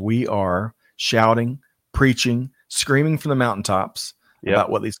here, because we are shouting, preaching, screaming from the mountaintops about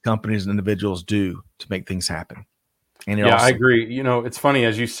what these companies and individuals do to make things happen. And I agree. It's funny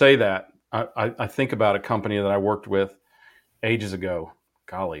as you say that. I think about a company that I worked with ages ago.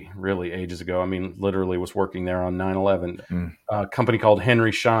 Golly, really ages ago. I mean, literally was working there on 9/11. A company called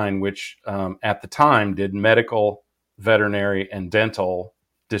Henry Schein, which at the time did medical, veterinary, and dental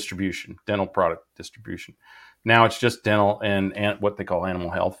product distribution. Now it's just dental and what they call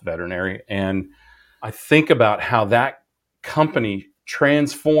animal health, veterinary. And I think about how that company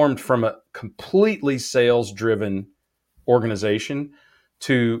transformed from a completely sales-driven organization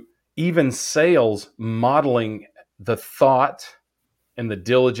to even sales modeling the thought and the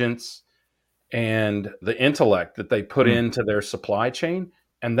diligence and the intellect that they put into their supply chain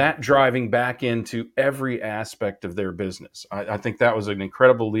and that driving back into every aspect of their business. I think that was an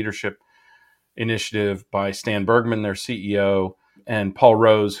incredible leadership initiative by Stan Bergman, their CEO, and Paul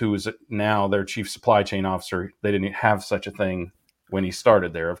Rose, who is now their chief supply chain officer. They didn't have such a thing when he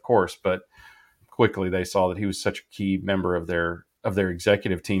started there, of course, but quickly they saw that he was such a key member of their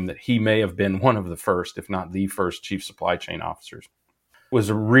executive team that he may have been one of the first, if not the first, chief supply chain officers. It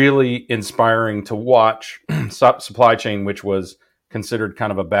was really inspiring to watch supply chain, which was considered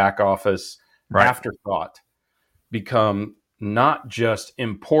kind of a back office afterthought, become not just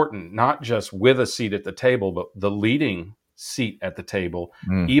important, not just with a seat at the table, but the leading seat at the table,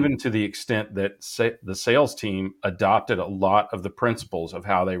 even to the extent that the sales team adopted a lot of the principles of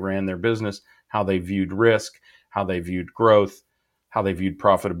how they ran their business, how they viewed risk, how they viewed growth, how they viewed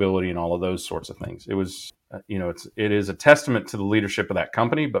profitability, and all of those sorts of things. It was, it is a testament to the leadership of that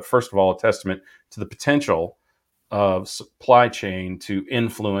company, but first of all, a testament to the potential of supply chain to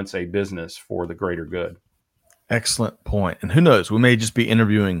influence a business for the greater good. Excellent point. And who knows, we may just be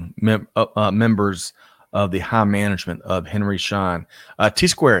interviewing members of the high management of Henry Schein. T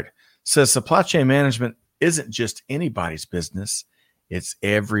Squared says supply chain management isn't just anybody's business. It's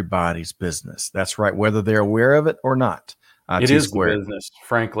everybody's business. That's right, whether they're aware of it or not. It is the business,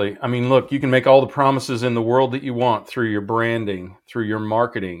 frankly. I mean, look, you can make all the promises in the world that you want through your branding, through your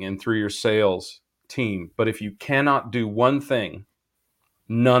marketing, and through your sales team. But if you cannot do one thing,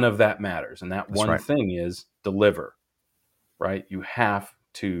 none of that matters. And that one thing is deliver, right? You have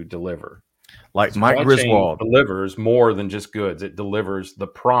to deliver. Like Mike Griswold delivers more than just goods. It delivers the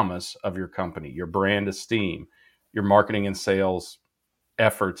promise of your company, your brand esteem, your marketing and sales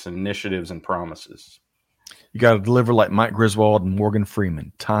efforts, initiatives, and promises. You got to deliver like Mike Griswold and Morgan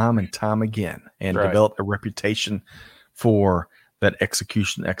Freeman time and time again, and develop a reputation for that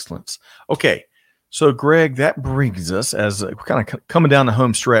execution excellence. Okay, so Greg, that brings us, as we're kind of coming down the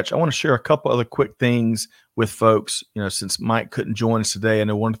home stretch, I want to share a couple other quick things with folks. Since Mike couldn't join us today, I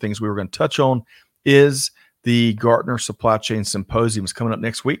know one of the things we were going to touch on is the Gartner Supply Chain Symposium is coming up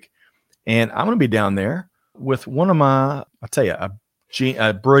next week, and I'm going to be down there with one of my, I'll tell you,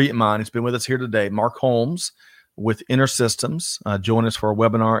 a brilliant mind. He's been with us here today, Mark Holmes with InterSystems, join us for a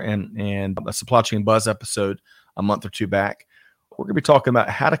webinar and a Supply Chain Buzz episode a month or two back. We're going to be talking about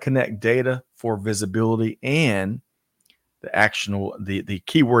how to connect data for visibility and the actionable, the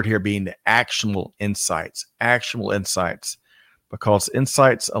key word here being the actionable insights, because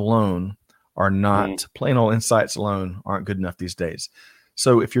insights alone are not, plain old insights alone aren't good enough these days.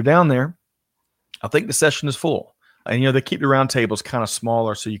 So if you're down there, I think the session is full. And, they keep the round tables kind of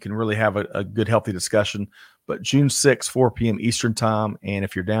smaller so you can really have a good, healthy discussion. But June 6th, 4 p.m. Eastern time. And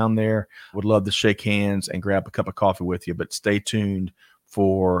if you're down there, would love to shake hands and grab a cup of coffee with you. But stay tuned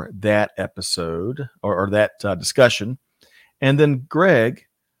for that episode or that discussion. And then Greg,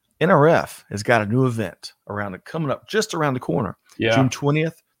 NRF has got a new event coming up just around the corner. Yeah. June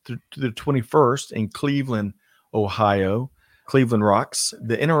 20th to the 21st in Cleveland, Ohio. Cleveland rocks.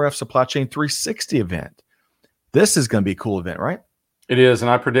 The NRF Supply Chain 360 event. This is going to be a cool event, right? It is, and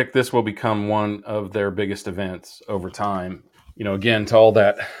I predict this will become one of their biggest events over time. Again, to all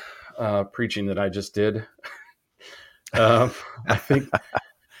that preaching that I just did, I think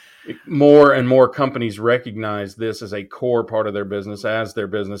more and more companies recognize this as a core part of their business,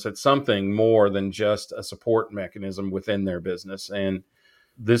 It's something more than just a support mechanism within their business. And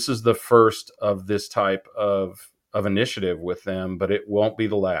this is the first of this type of initiative with them, but it won't be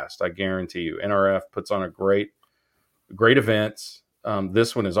the last. I guarantee you. NRF puts on a great events.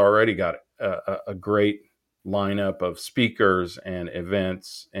 This one has already got a great lineup of speakers and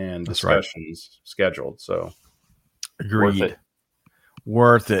events and discussions scheduled. So agreed.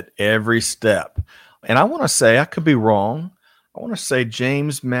 Worth it every step. And I want to say, I could be wrong, I want to say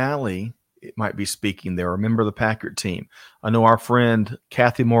James Malley might be speaking there, a member of the Packard team. I know our friend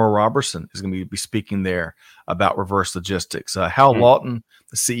Kathy Moore Robertson is going to be speaking there about reverse logistics. Hal Lawton,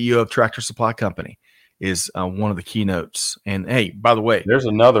 the CEO of Tractor Supply Company, is one of the keynotes. And hey, by the way, there's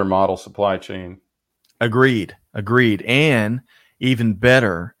another model supply chain. Agreed. And even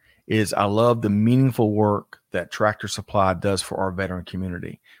better is I love the meaningful work that Tractor Supply does for our veteran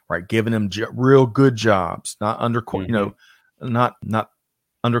community, right? Giving them real good jobs, not under, not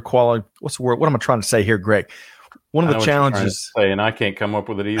under quality. What's the word? What am I trying to say here, Greg? One of the challenges, and I can't come up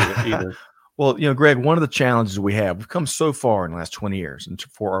with it either. Well, Greg, one of the challenges we've come so far in the last 20 years and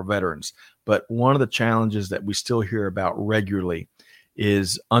for our veterans, but one of the challenges that we still hear about regularly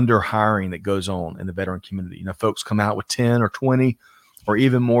is under hiring that goes on in the veteran community. Folks come out with 10 or 20 or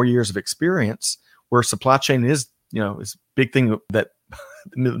even more years of experience, where supply chain is a big thing that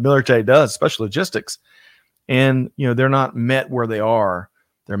the military does, especially logistics. And, they're not met where they are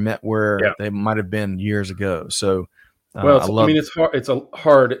They're met where Yeah. they might have been years ago. So, It's hard. It's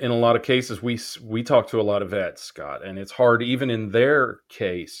hard in a lot of cases. We talk to a lot of vets, Scott, and it's hard even in their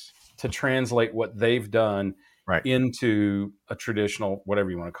case to translate what they've done right. into a traditional,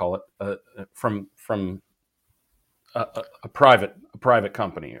 whatever you want to call it, from a private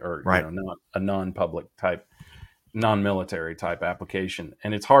company, or right. not a non-public type, non-military type application,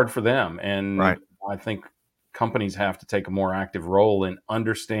 and it's hard for them. And right. I think companies have to take a more active role in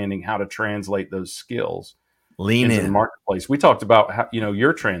understanding how to translate those skills into the marketplace. We talked about how,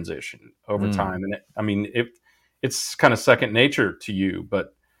 your transition over time, and it's kind of second nature to you,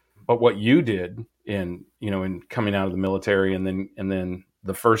 but what you did in coming out of the military, and then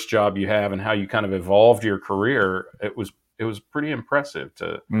the first job you have, and how you kind of evolved your career, it was pretty impressive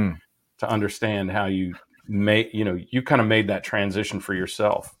to understand how you you kind of made that transition for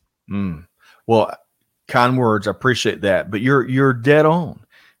yourself. Well, kind words. I appreciate that, but you're dead on.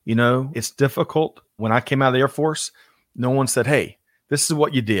 It's difficult. When I came out of the Air Force, no one said, "Hey, this is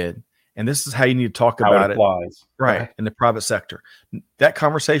what you did, and this is how you need to talk about it." Right. In the private sector. That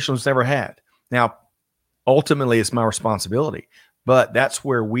conversation was never had. Now, ultimately, it's my responsibility, but that's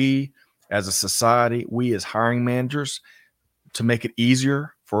where we, as a society, we as hiring managers, to make it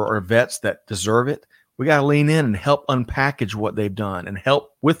easier for our vets that deserve it, we got to lean in and help unpackage what they've done and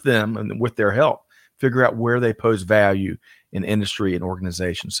help with them, and with their help, figure out where they pose value in industry and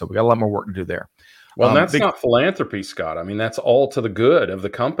organizations. So we got a lot more work to do there. Well, that's not philanthropy, Scott. I mean, that's all to the good of the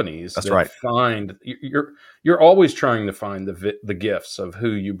companies. That's right. You're always trying to find the gifts of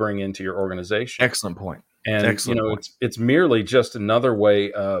who you bring into your organization. Excellent point. And it's merely just another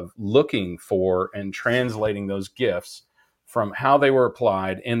way of looking for and translating those gifts from how they were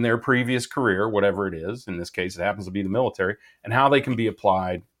applied in their previous career, whatever it is. In this case, it happens to be the military, and how they can be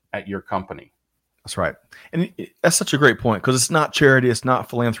applied at your company. That's right. And that's such a great point, because it's not charity. It's not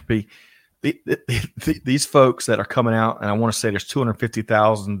philanthropy. These folks that are coming out, and I want to say there's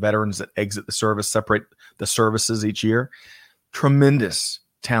 250,000 veterans that exit the service, separate the services each year. Tremendous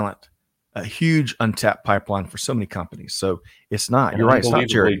talent, a huge untapped pipeline for so many companies. So it's not, you're right, it's not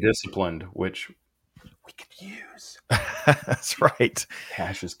charity. Disciplined, which we could use. That's right.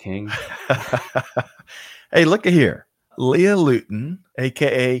 Cash is king. Hey, look at here. Leah Luton,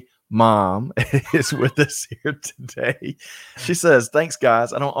 aka Mom, is with us here today. She says, "Thanks,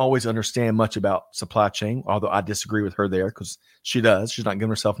 guys. I don't always understand much about supply chain, although I disagree with her there, because she does. She's not giving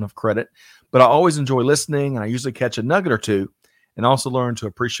herself enough credit. But I always enjoy listening, and I usually catch a nugget or two, and also learn to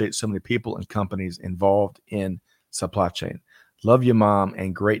appreciate so many people and companies involved in supply chain. Love you, Mom,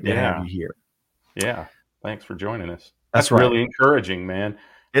 and great to have you here." Yeah. Thanks for joining us. That's right. Really encouraging, man.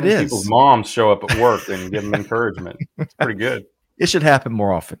 It is. People's moms show up at work and give them encouragement. It's pretty good. It should happen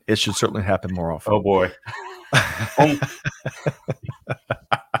more often. It should certainly happen more often. Oh, boy.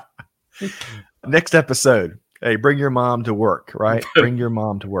 Next episode. Hey, bring your mom to work, right? Bring your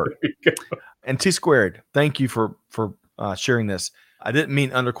mom to work. And T Squared, thank you for sharing this. I didn't mean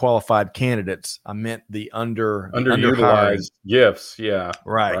underqualified candidates. I meant the underutilized gifts. Yeah.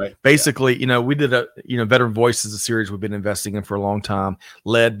 Right. Basically, we did Veteran Voices, a series we've been investing in for a long time,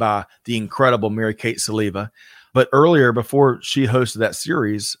 led by the incredible Mary Kate Saliva. But earlier, before she hosted that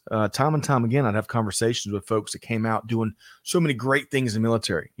series, time and time again, I'd have conversations with folks that came out doing so many great things in the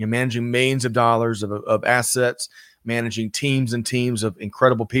military, managing millions of dollars of assets, managing teams and teams of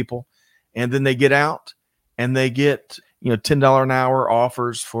incredible people. And then they get out and they get, $10 an hour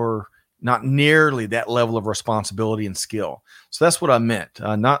offers for not nearly that level of responsibility and skill. So that's what I meant.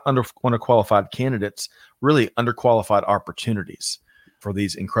 Not underqualified candidates, really underqualified opportunities for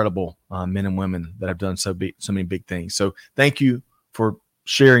these incredible men and women that have done so many big things. So thank you for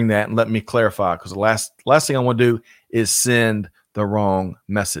sharing that and letting me clarify, because the last thing I want to do is send the wrong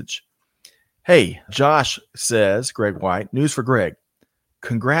message. Hey, Josh says, Greg White, news for Greg.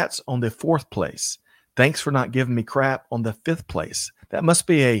 Congrats on the 4th place. Thanks for not giving me crap on the 5th place. That must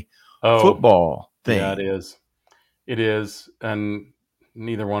be a football thing. Yeah, it is. It is. And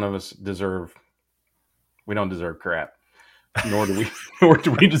neither one of us we don't deserve crap. Nor do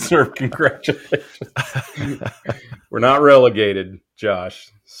we deserve congratulations. We're not relegated,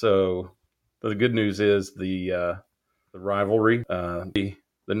 Josh. So the good news is the rivalry, the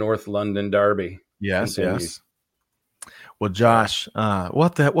North London Derby. Yes, continues. Yes. Well, Josh, we'll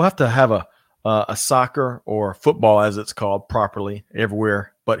have to have a soccer or football, as it's called properly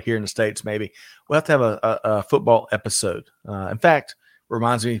everywhere, but here in the States, maybe we'll have to have a football episode. In fact,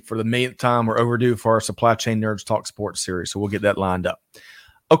 reminds me, for the millionth time, we're overdue for our Supply Chain Nerds Talk Sports series. So we'll get that lined up.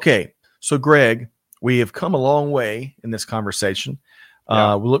 Okay. So Greg, we have come a long way in this conversation.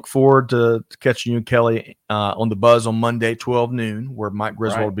 We look forward to catching you and Kelly on the Buzz on Monday, 12 noon, where Mike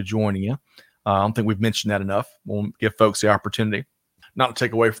Griswold will be joining you. I don't think we've mentioned that enough. We'll give folks the opportunity, not to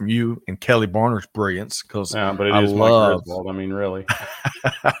take away from you and Kelly Barner's brilliance, because but it is Mike Griswold. I mean, really,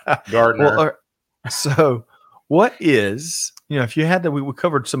 Gardner. Well, so, what is, if you had to, we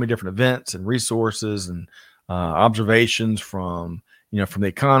covered so many different events and resources and observations from the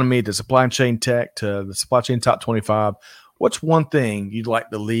economy to supply chain tech to the supply chain top 25. What's one thing you'd like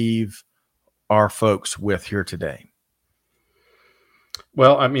to leave our folks with here today?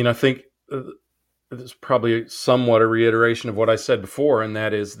 Well, I mean, I think it's probably somewhat a reiteration of what I said before, and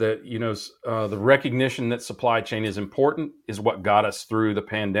that is that, the recognition that supply chain is important is what got us through the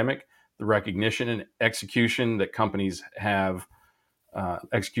pandemic. The recognition and execution that companies have,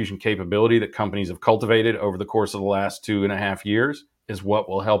 execution capability that companies have cultivated over the course of the last 2.5 years is what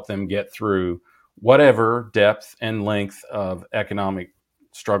will help them get through whatever depth and length of economic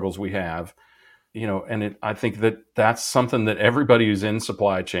struggles we have. I think that that's something that everybody who's in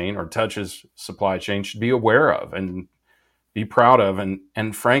supply chain or touches supply chain should be aware of and be proud of,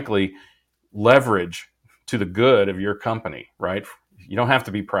 and frankly, leverage to the good of your company, right? You don't have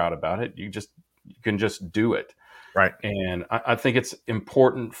to be proud about it. You can just do it. Right. And I think it's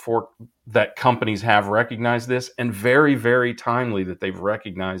important that companies have recognized this, and very, very timely that they've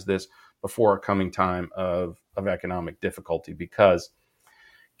recognized this before a coming time of economic difficulty, because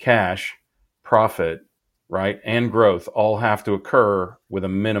cash, profit, right, and growth all have to occur with a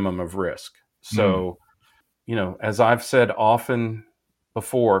minimum of risk. So, as I've said often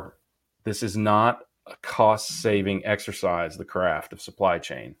before, this is not a cost-saving exercise, the craft of supply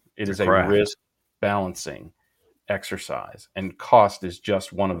chain. It is a risk balancing exercise, and cost is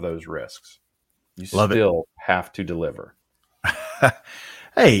just one of those risks. You still have to deliver.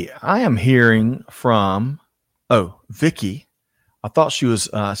 Hey, I am hearing from, Vicky. I thought she was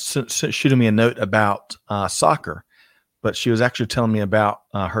shooting me a note about soccer, but she was actually telling me about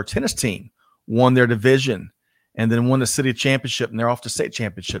her tennis team won their division and then won the city championship, and they're off to state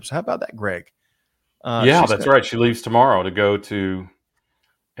championships. How about that, Greg? That's right. She leaves tomorrow to go to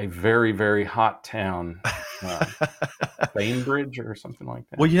a very, very hot town, Bainbridge or something like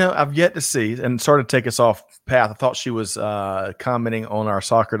that. Well, I've yet to see, and sorry to take us off path. I thought she was commenting on our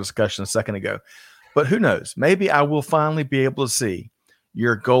soccer discussion a second ago, but who knows? Maybe I will finally be able to see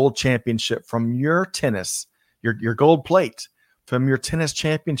your gold championship from your tennis, your gold plate from your tennis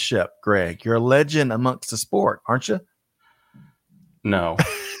championship, Greg. You're a legend amongst the sport, aren't you? No.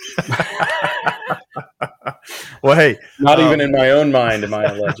 Well, hey, not even in my own mind am I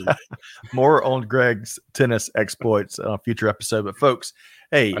a legend. More on Greg's tennis exploits on a future episode. But folks,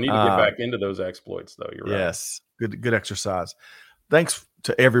 hey, I need to get back into those exploits, though. You're right. Yes, good exercise. Thanks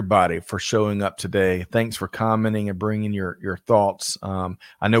to everybody for showing up today. Thanks for commenting and bringing your thoughts. I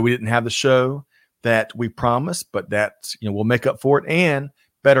know we didn't have the show that we promised, but that we'll make up for it. And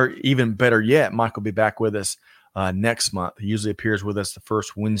even better yet, Mike will be back with us next month. He usually appears with us the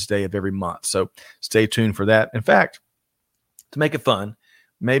first Wednesday of every month. So stay tuned for that. In fact, to make it fun,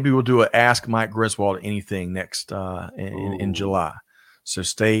 maybe we'll do a Ask Mike Griswold Anything next in July. So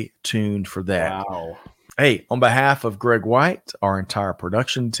stay tuned for that. Wow. Hey, on behalf of Greg White, our entire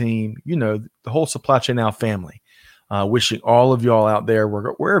production team, the whole Supply Chain Now family, wishing all of y'all out there,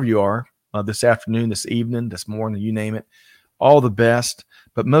 wherever you are, this afternoon, this evening, this morning, you name it, all the best.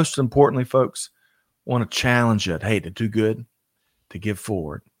 But most importantly, folks, want to challenge you, to do good, to give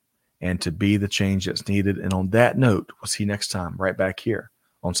forward, and to be the change that's needed. And on that note, we'll see you next time right back here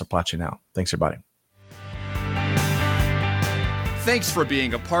on Supply Chain Now. Thanks, everybody. Thanks for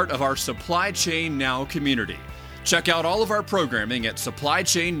being a part of our Supply Chain Now community. Check out all of our programming at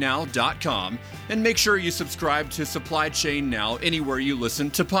supplychainnow.com and make sure you subscribe to Supply Chain Now anywhere you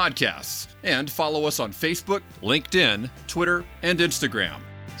listen to podcasts. And follow us on Facebook, LinkedIn, Twitter, and Instagram.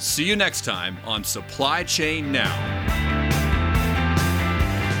 See you next time on Supply Chain Now.